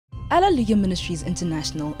Hallelujah Ministries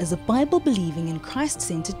International is a Bible-believing and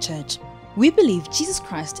Christ-centered church. We believe Jesus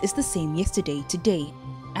Christ is the same yesterday, today,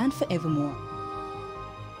 and forevermore.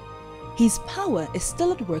 His power is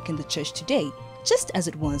still at work in the church today, just as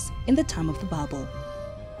it was in the time of the Bible.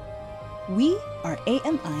 We are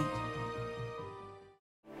AMI.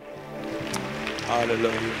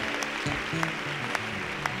 Hallelujah.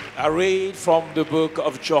 I read from the book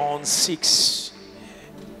of John 6,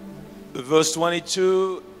 verse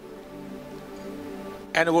 22,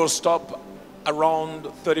 and we'll stop around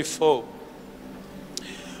 34.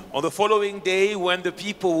 On the following day, when the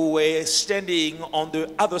people were standing on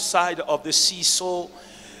the other side of the sea saw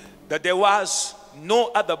that there was no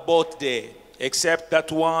other boat there except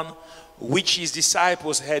that one which his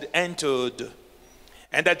disciples had entered,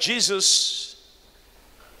 and that Jesus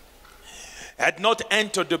had not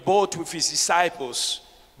entered the boat with his disciples,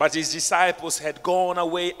 but his disciples had gone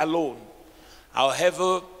away alone.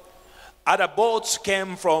 However, other boats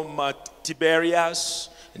came from Tiberias,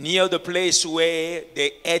 near the place where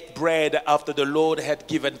they ate bread after the Lord had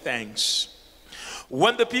given thanks.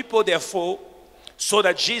 When the people therefore saw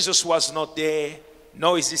that Jesus was not there,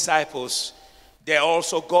 nor his disciples, they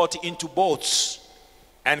also got into boats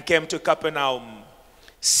and came to Capernaum,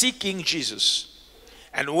 seeking Jesus.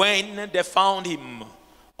 And when they found him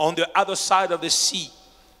on the other side of the sea,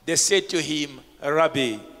 they said to him,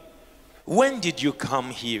 Rabbi, when did you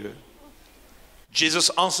come here?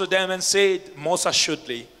 Jesus answered them and said, most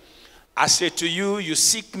assuredly, I say to you, you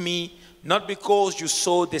seek me not because you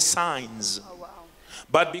saw the signs,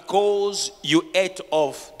 but because you ate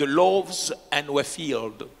of the loaves and were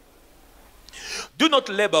filled. Do not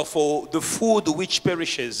labor for the food which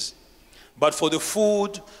perishes, but for the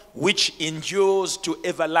food which endures to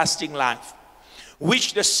everlasting life,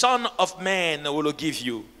 which the Son of Man will give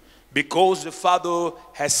you, because the Father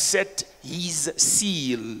has set his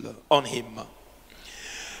seal on him.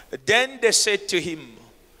 Then they said to him,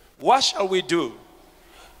 what shall we do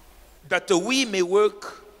that we may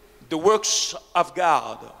work the works of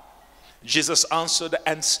God? Jesus answered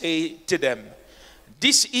and said to them,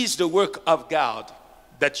 this is the work of God,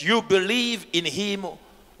 that you believe in him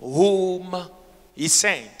whom he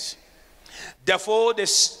sent. Therefore they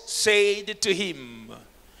said to him,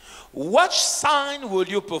 what sign will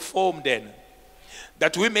you perform then,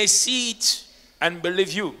 that we may see it and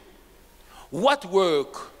believe you? What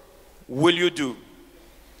work will you do?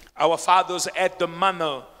 Our fathers ate the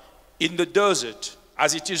manna in the desert,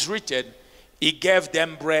 as it is written, he gave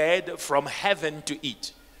them bread from heaven to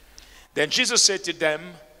eat. Then Jesus said to them,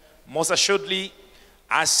 most assuredly,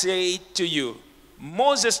 I say to you,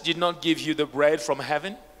 Moses did not give you the bread from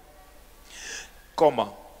heaven,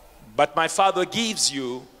 but my Father gives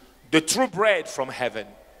you the true bread from heaven.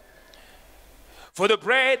 For the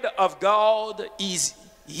bread of God is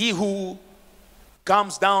he who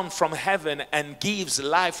comes down from heaven and gives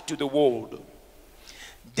life to the world.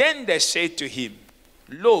 Then they said to him,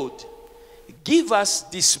 Lord, give us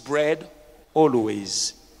this bread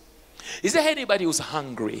always. Is there anybody who's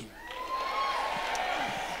hungry?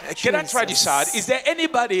 Can I try this out? Is there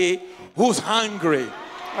anybody who's hungry?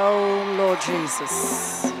 Oh, Lord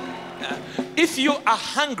Jesus. If you are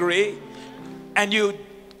hungry and you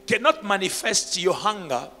cannot manifest your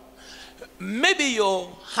hunger, maybe your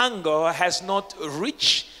hunger has not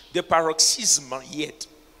reached the paroxysm yet.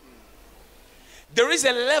 There is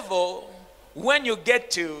a level when you get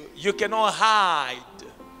to, you cannot hide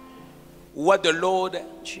what the Lord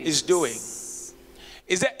is doing.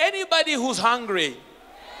 Is there anybody who's hungry?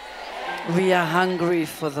 We are hungry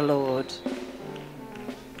for the Lord.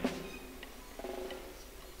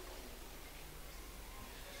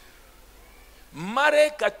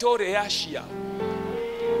 Mare katore ashia.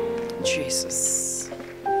 Jesus.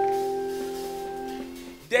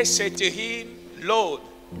 They said to him, Lord,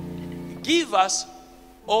 give us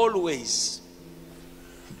always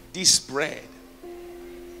this bread.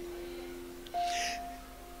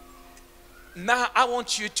 Now I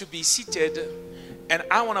want you to be seated, and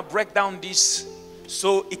I want to break down this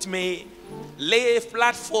so it may lay a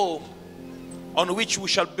platform on which we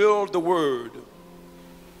shall build the word.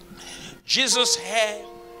 Jesus had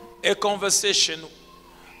a conversation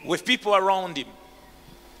with people around him.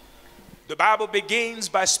 The Bible begins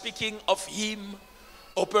by speaking of him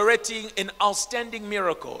operating in outstanding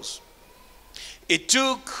miracles. It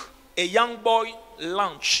took a young boy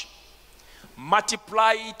lunch,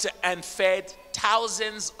 multiplied it, and fed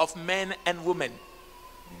thousands of men and women.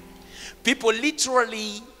 People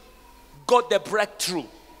literally got the breakthrough.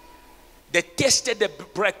 They tasted the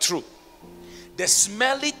breakthrough. They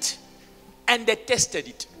smelled it and they tasted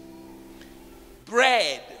it.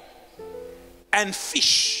 Bread and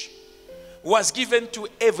fish was given to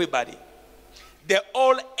everybody. They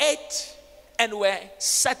all ate and were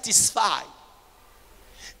satisfied.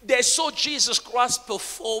 They saw Jesus Christ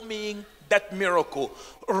performing that miracle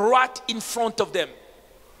right in front of them.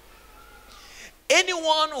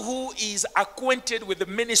 Anyone who is acquainted with the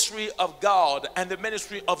ministry of God and the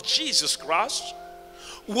ministry of Jesus Christ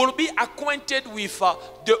will be acquainted with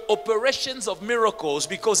the operations of miracles,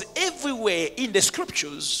 because everywhere in the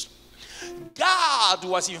scriptures, God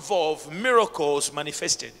was involved, miracles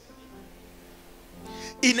manifested.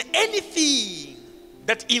 In anything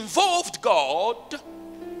that involved God,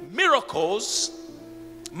 miracles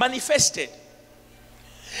manifested.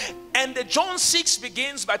 And John 6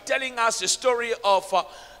 begins by telling us the story of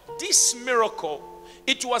this miracle.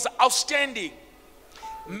 It was outstanding.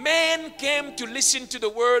 Men came to listen to the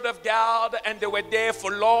word of God, and they were there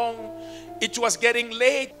for long. It was getting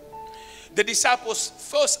late. The disciples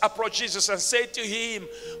first approached Jesus and said to him,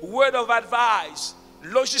 word of advice,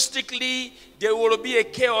 logistically there will be a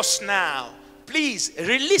chaos now. Please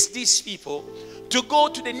release these people to go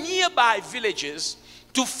to the nearby villages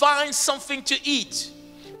to find something to eat.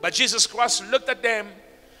 But Jesus Christ looked at them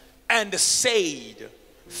and said,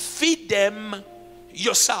 feed them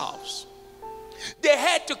yourselves. They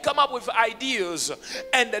had to come up with ideas,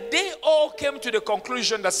 and they all came to the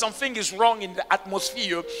conclusion that something is wrong in the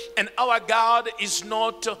atmosphere and our God is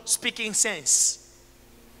not speaking sense.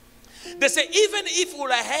 They say, even if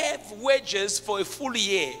we'll have wages for a full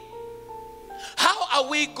year, how are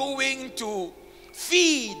we going to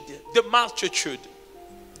feed the multitude?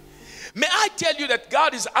 May I tell you that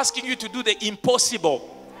God is asking you to do the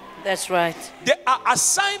impossible. That's right. The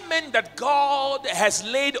assignment that God has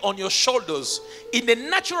laid on your shoulders, in the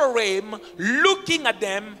natural realm, looking at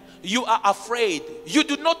them, you are afraid. You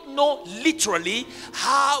do not know literally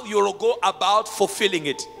how you will go about fulfilling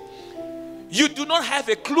it. You do not have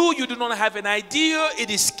a clue. You do not have an idea. It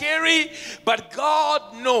is scary, but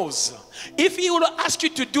God knows. If He will ask you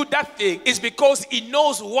to do that thing, it's because He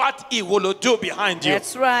knows what He will do behind you.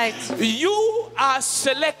 That's right. You are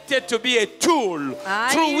selected to be a tool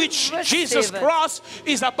through which Jesus Christ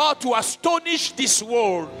is about to astonish this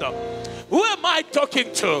world. Who am I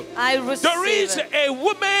talking to? There is a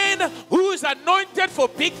woman who is anointed for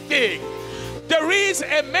big things. There is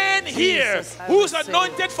a man here who's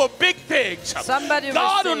anointed for big things.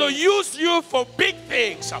 God will use you for big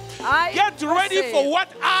things. Get ready for what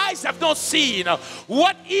eyes have not seen,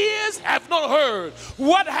 what ears have not heard,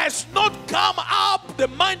 what has not come up the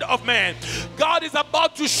mind of man. God is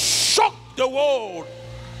about to shock the world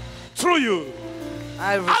through you.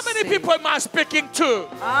 How many people am I speaking to?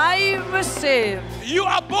 I receive. You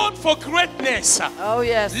are born for greatness. Oh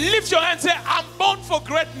yes. Lift your hand and say, I'm born for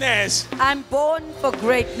greatness. I'm born for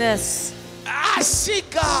greatness. I see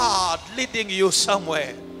God leading you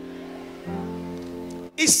somewhere.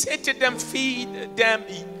 He said to them, feed them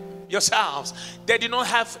yourselves. They did not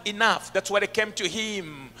have enough. That's why they came to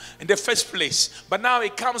Him in the first place. But now He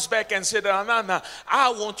comes back and said, no, I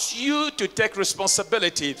want you to take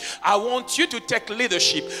responsibility. I want you to take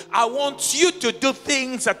leadership. I want you to do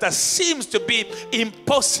things that seems to be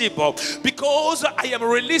impossible, because I am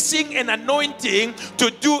releasing an anointing to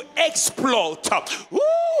do exploit. Woo!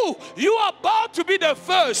 You are about to be the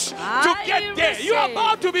first to get there. You are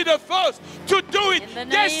about to be the first to do it.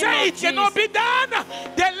 They say it cannot be done.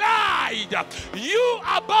 They lied. You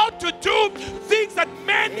are about to do things that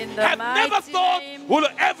men have never thought will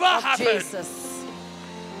ever happen. Jesus.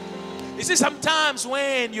 You see, sometimes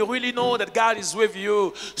when you really know that God is with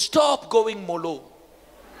you, stop going mollo.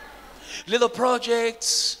 Little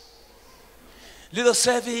projects, little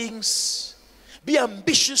savings. Be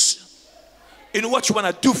ambitious in what you want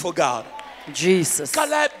to do for God. Jesus.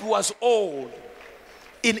 Caleb was old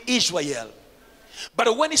in Israel,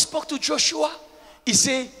 but when he spoke to Joshua, he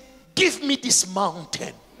said, give me this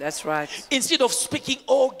mountain. That's right. Instead of speaking,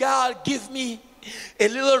 oh God, give me a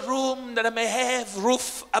little room that I may have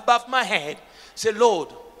roof above my head, say, Lord,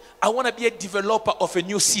 I want to be a developer of a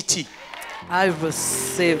new city. I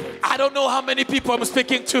receive it. I don't know how many people I'm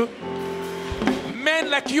speaking to. Men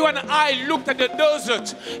like you and I looked at the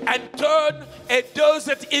desert and turned a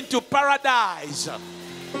desert into paradise.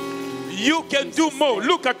 You can do more.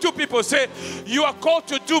 Look at two people, say, you are called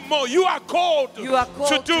to do more. You are called, to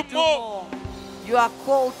do more. You are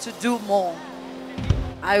called to do more.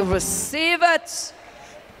 I receive it.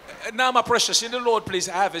 Now, my precious, in the Lord, please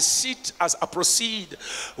have a seat as I proceed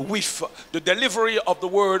with the delivery of the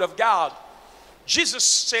word of God. Jesus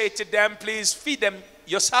said to them, please feed them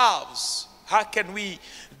yourselves. How can we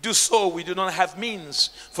do so? We do not have means.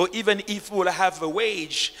 For even if we will have a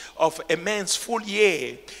wage of a man's full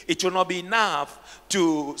year, it will not be enough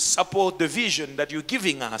to support the vision that you're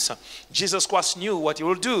giving us. Jesus Christ knew what he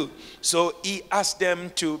will do. So he asked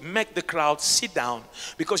them to make the crowd sit down.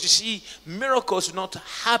 Because you see, miracles do not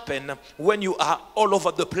happen when you are all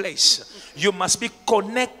over the place. You must be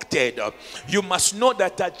connected. You must know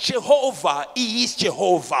that Jehovah, he is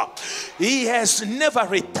Jehovah. He has never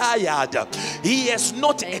retired. He has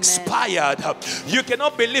not expired. You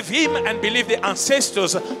cannot believe him and believe the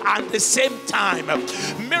ancestors at the same time.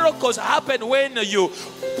 Miracles happen when you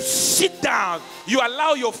sit down. You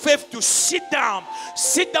allow your faith to sit down.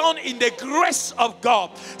 Sit down in the grace of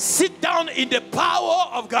God. Sit down in the power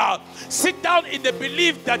of God. Sit down in the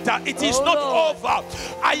belief that it is not over.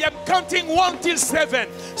 I am counting 1 till 7.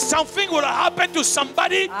 Something will happen to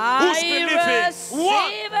somebody who's believing.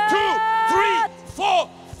 1, 2, 3, 4,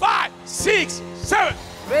 5, 6, 7.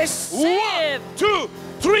 Receive. 1, 2,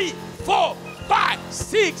 3, 4, 5,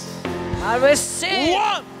 6. I receive.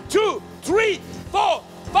 1, 2, 3, 4,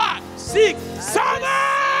 5, 6,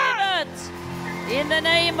 7. In the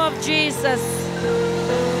name of Jesus.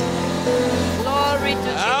 Glory to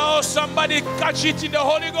Jesus. Oh, somebody catch it in the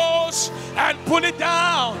Holy Ghost and pull it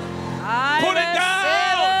down. Pull it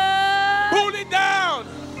down. Pull it down.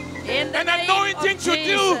 An anointing to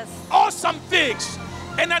do awesome things.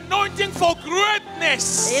 An anointing for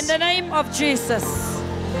greatness. In the name of Jesus.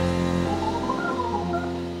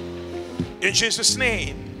 In Jesus'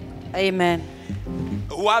 name. Amen.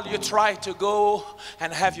 While you try to go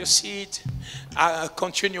and have your seat,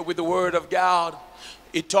 continue with the word of God.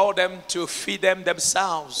 He told them to feed them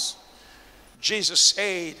themselves. Jesus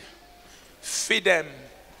said, feed them.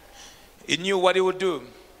 He knew what he would do.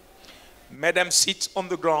 Made them sit on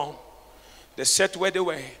the ground. They sat where they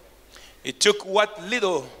were. He took what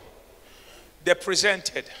little they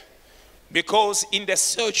presented, because in the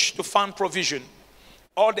search to find provision,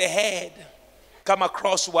 all they had come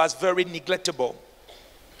across was very neglectable.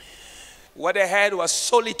 What they had was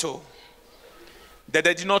so little that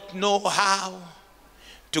they did not know how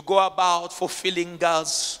to go about fulfilling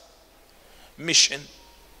God's mission.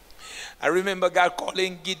 I remember God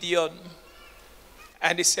calling Gideon,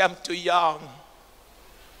 and he said, I'm too young.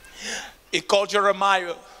 He called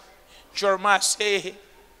Jeremiah. Jeremiah said,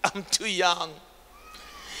 I'm too young.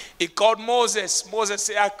 He called Moses. Moses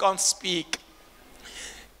said, I can't speak.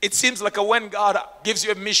 It seems like when God gives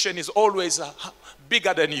you a mission, it's always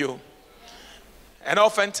bigger than you. And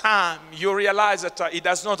oftentimes you realize that it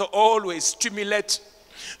does not always stimulate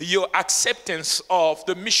your acceptance of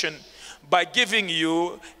the mission by giving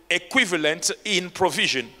you equivalent in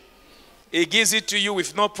provision. It gives it to you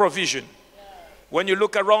with no provision. When you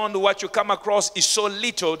look around, what you come across is so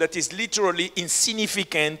little that is literally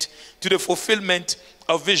insignificant to the fulfillment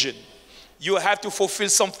of vision. You have to fulfill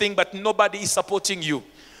something, but nobody is supporting you.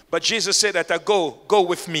 But Jesus said that go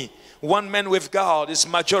with me. One man with God is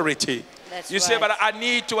majority. That's you say, but I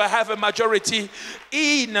need to have a majority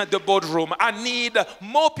in the boardroom. I need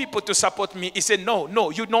more people to support me. He said, no,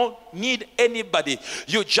 you don't need anybody.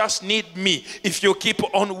 You just need me. If you keep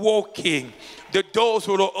on walking, the doors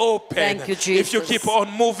will open. Thank you, Jesus. If you keep on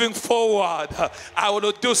moving forward, I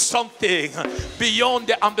will do something beyond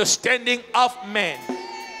the understanding of man.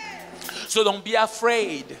 So don't be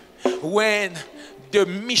afraid when the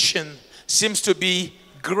mission seems to be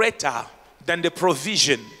greater than the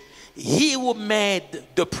provision. He who made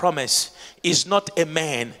the promise is not a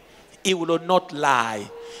man. He will not lie.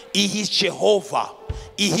 He is Jehovah.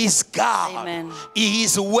 He is God. Amen. He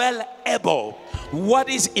is well able. What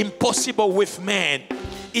is impossible with man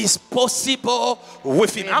is possible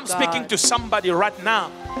with him. I'm speaking to somebody right now.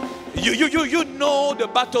 You know the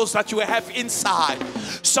battles that you have inside.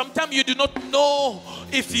 Sometimes you do not know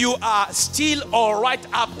if you are still all right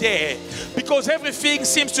up there, because everything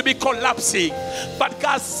seems to be collapsing. But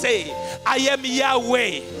God say, I am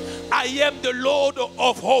Yahweh. I am the Lord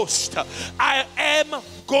of hosts. I am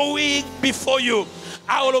going before you.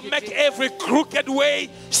 I will make every crooked way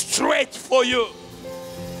straight for you.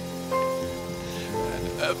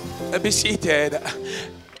 Be seated.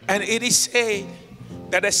 And it is said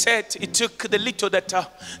that I said he took the little that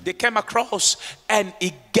they came across and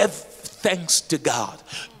he gave thanks to God.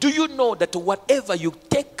 Do you know that whatever you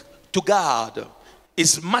take to God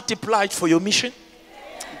is multiplied for your mission?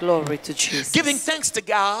 Glory to Jesus. Giving thanks to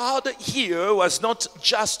God here was not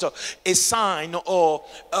just a sign or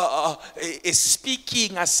a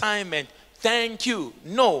speaking assignment. Thank you.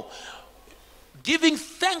 No. Giving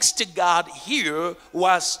thanks to God here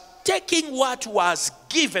was taking what was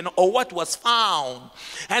given or what was found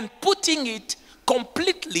and putting it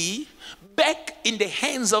completely back in the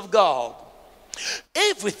hands of God.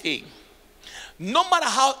 Everything, no matter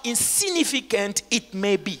how insignificant it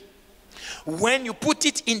may be, When you put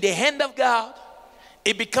it in the hand of God,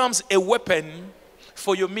 it becomes a weapon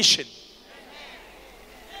for your mission.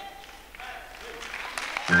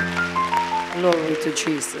 Glory to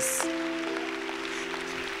Jesus.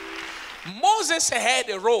 Moses had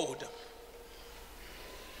a road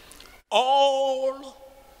all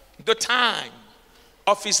the time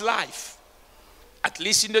of his life, at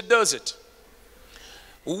least in the desert.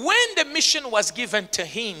 When the mission was given to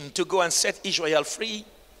him to go and set Israel free,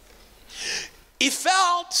 he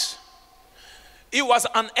felt he was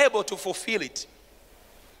unable to fulfill it.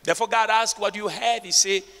 Therefore God asked, what do you have? He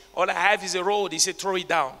said, all I have is a road. He said, throw it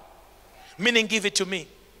down. Meaning, give it to me.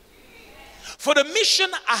 For the mission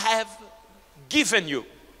I have given you,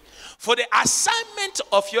 for the assignment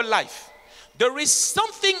of your life, there is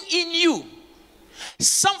something in you,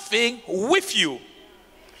 something with you,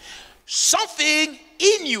 something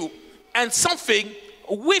in you, and something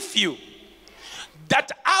with you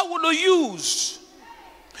that I will use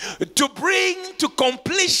to bring to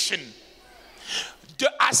completion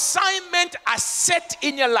the assignment I set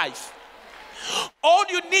in your life. All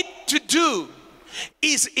you need to do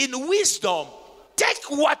is, in wisdom, take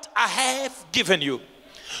what I have given you,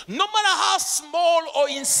 no matter how small or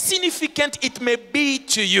insignificant it may be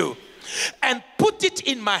to you, and put it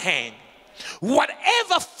in my hand.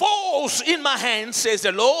 Whatever falls in my hand, says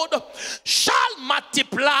the Lord, shall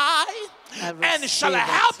multiply and shall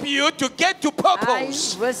help you to get to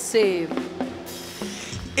purpose. I receive.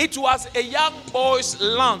 It was a young boy's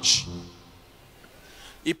lunch.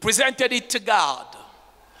 He presented it to God,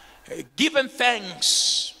 given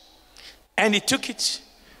thanks, and he took it,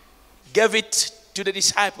 gave it to the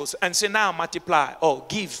disciples, and said, now multiply, or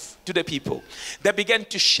give to the people. They began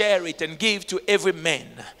to share it and give to every man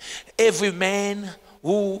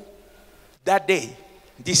who that day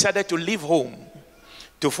decided to leave home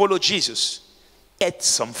to follow Jesus, ate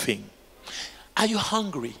something. Are you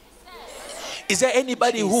hungry? Is there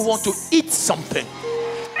anybody who wants to eat something?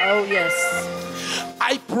 Oh, yes.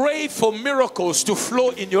 I pray for miracles to flow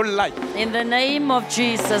in your life. In the name of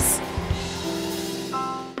Jesus.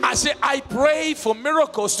 I say, I pray for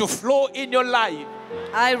miracles to flow in your life.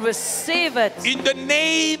 I receive it. In the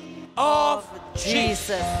name of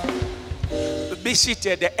Jesus. Be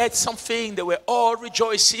seated. They ate something. They were all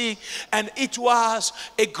rejoicing. And it was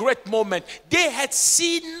a great moment. They had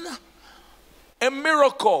seen a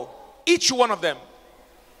miracle. Each one of them.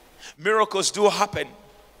 Miracles do happen.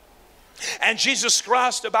 And Jesus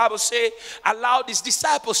Christ, the Bible says, allowed his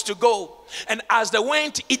disciples to go. And as they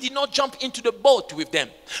went, he did not jump into the boat with them,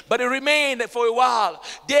 but he remained for a while.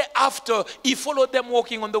 Thereafter, he followed them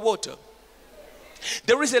walking on the water.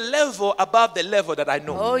 There is a level above the level that I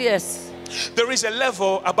know. Oh, yes. There is a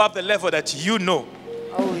level above the level that you know.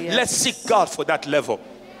 Oh, yes. Let's seek God for that level.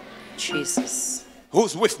 Jesus.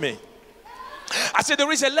 Who's with me? I said,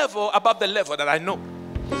 there is a level above the level that I know.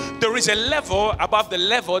 There is a level above the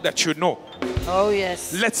level that you know. Oh,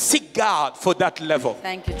 yes. Let's seek God for that level.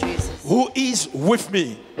 Thank you, Jesus. Who is with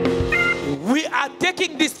me? We are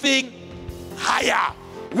taking this thing higher.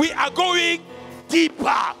 We are going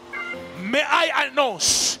deeper. May I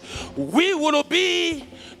announce, we will be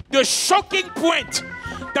the shocking point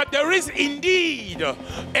that there is indeed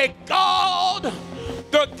a God,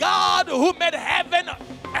 the God who made heaven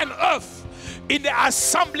and earth, in the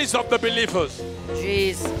assemblies of the believers.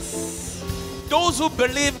 Jesus. Those who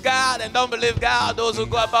believe God and don't believe God, those who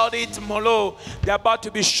go about it molo, they're about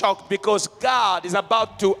to be shocked because God is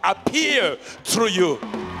about to appear through you.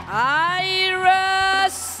 I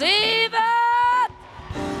receive it.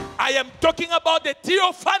 I am talking about the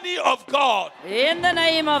theophany of God. In the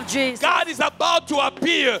name of Jesus. God is about to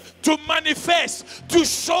appear, to manifest, to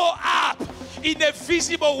show up in a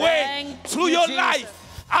visible way through your life.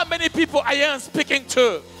 How many people I am speaking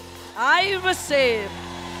to? I receive.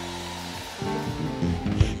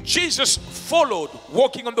 Jesus followed,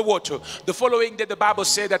 walking on the water. The following day, the Bible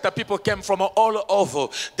said that the people came from all over.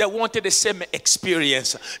 They wanted the same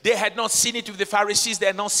experience. They had not seen it with the Pharisees. They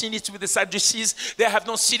had not seen it with the Sadducees. They have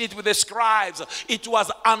not seen it with the scribes. It was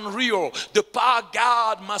unreal. The power of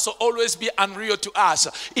God must always be unreal to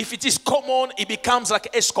us. If it is common, it becomes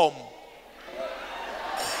like ESCOM.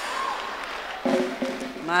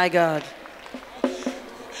 My God.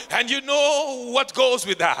 And you know what goes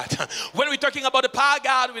with that. When we're talking about the power of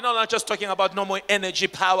God, we're not just talking about normal energy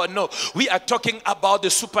power. No, we are talking about the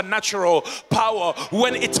supernatural power.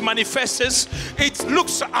 When it manifests, it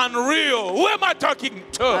looks unreal. Who am I talking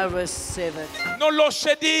to? I receive it. No load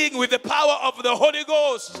shedding with the power of the Holy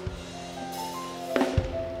Ghost.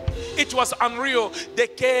 It was unreal. They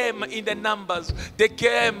came in the numbers. They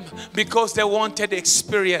came because they wanted the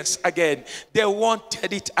experience again. They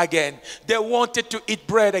wanted it again. They wanted to eat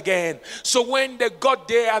bread again. So when they got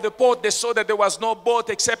there at the port, they saw that there was no boat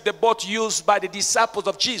except the boat used by the disciples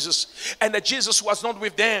of Jesus, and that Jesus was not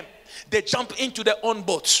with them. They jumped into their own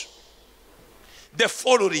boats. They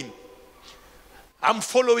followed him. I'm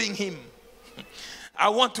following him. I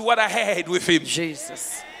want to what I had with him.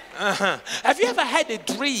 Jesus. Have you ever had a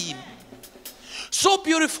dream so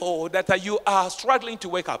beautiful that you are struggling to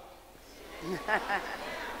wake up?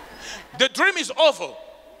 The dream is over,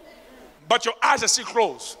 but your eyes are still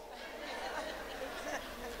closed.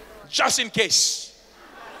 Just in case.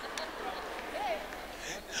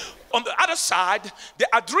 On the other side, there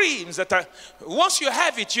are dreams that are, once you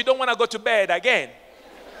have it, you don't want to go to bed again.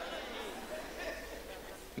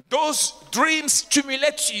 Those dreams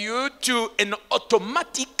stimulate you to an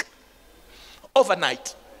automatic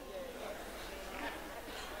overnight.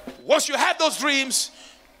 Once you have those dreams,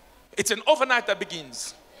 it's an overnight that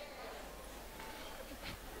begins.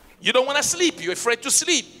 You don't want to sleep. You're afraid to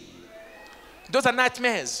sleep. Those are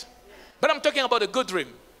nightmares. But I'm talking about a good dream.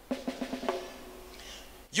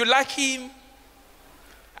 You like him,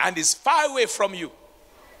 and he's far away from you.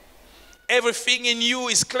 Everything in you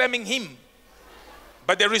is claiming him,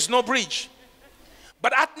 but there is no bridge.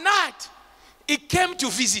 But at night, he came to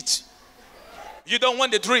visit. You don't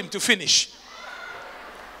want the dream to finish.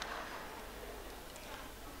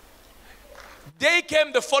 They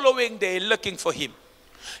came the following day looking for him.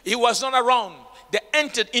 He was not around. They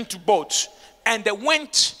entered into boats and they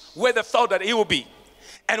went where they thought that he would be.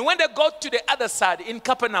 And when they got to the other side in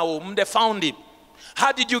Capernaum, they found him.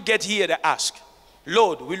 How did you get here? They asked.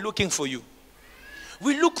 Lord, we're looking for you.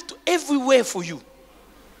 We looked everywhere for you.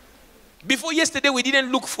 Before yesterday, we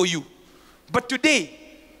didn't look for you. But today,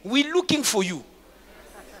 we're looking for you.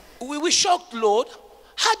 We were shocked, Lord.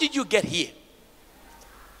 How did you get here?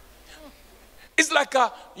 It's like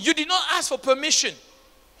you did not ask for permission.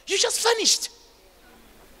 You just vanished.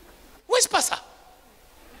 Where's Pastor?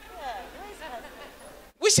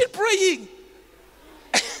 We're still praying.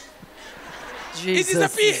 Jesus, it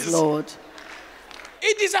disappears. Lord.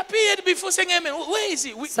 It disappeared before saying amen. Where is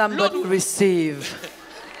it? Somebody Lord, receive.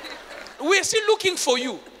 We're still looking for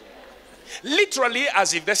you. Literally,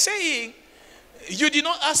 as if they're saying, you did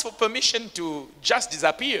not ask for permission to just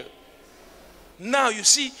disappear. Now you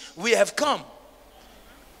see, we have come.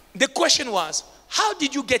 The question was, how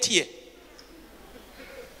did you get here?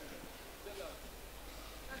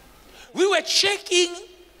 We were checking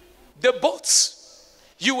the boats.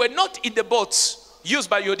 You were not in the boats used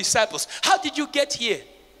by your disciples. How did you get here?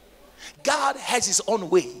 God has his own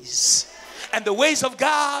ways. And the ways of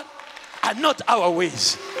God are not our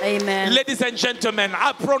ways. Amen. Ladies and gentlemen,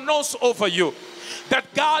 I pronounce over you that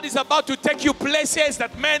God is about to take you places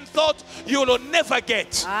that men thought you will never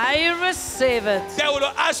get. I receive it. They will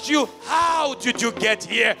ask you, how did you get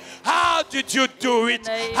here? How did you do it?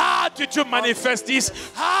 How did you manifest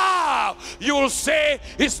this? How? You will say,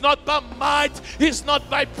 it's not by might, it's not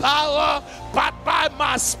by power, but by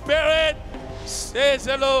my spirit, says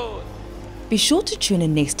the Lord. Be sure to tune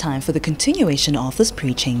in next time for the continuation of this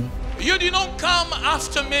preaching. You did not come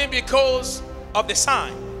after me because of the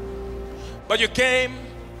sign, but you came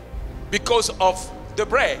because of the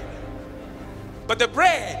bread. But the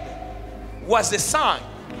bread was the sign.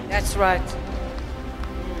 That's right.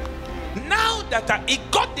 Now that it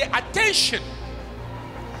got their attention,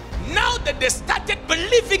 now that they started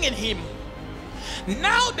believing in him,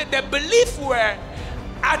 now that their belief were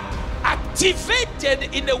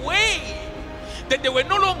activated in a way that they were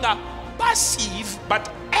no longer passive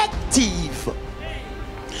but active.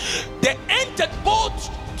 They entered both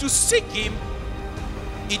to seek him.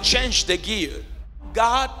 He changed the gear.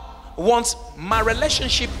 God wants my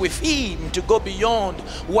relationship with him to go beyond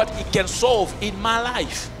what he can solve in my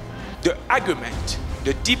life. The argument,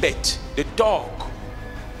 the debate, the talk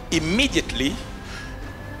immediately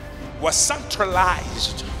was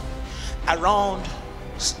centralized around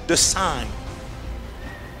the sign.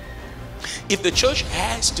 If the church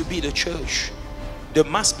has to be the church, there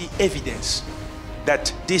must be evidence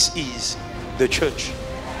that this is the church.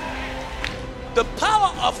 The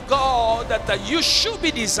power of God that you should be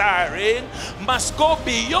desiring must go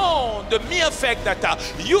beyond the mere fact that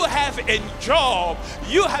you have a job,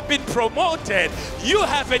 you have been promoted, you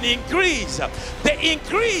have an increase. The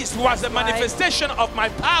increase was a manifestation of my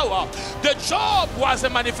power. The job was a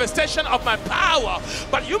manifestation of my power.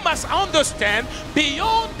 But you must understand,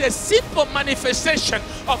 beyond the simple manifestation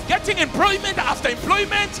of getting employment after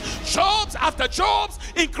employment, jobs after jobs,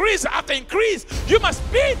 increase after increase. You must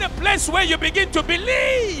be in a place where you begin to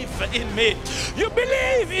believe in me. You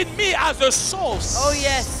believe in me as a source. Oh,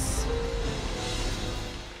 yes.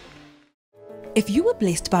 If you were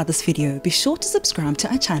blessed by this video, be sure to subscribe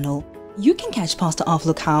to our channel. You can catch Pastor Alph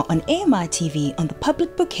LUKAU on AMI TV on the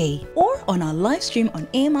public bouquet or on our live stream on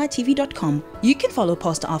AMITV.com. You can follow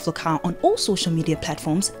Pastor Alph LUKAU on all social media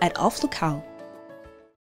platforms at Alph LUKAU.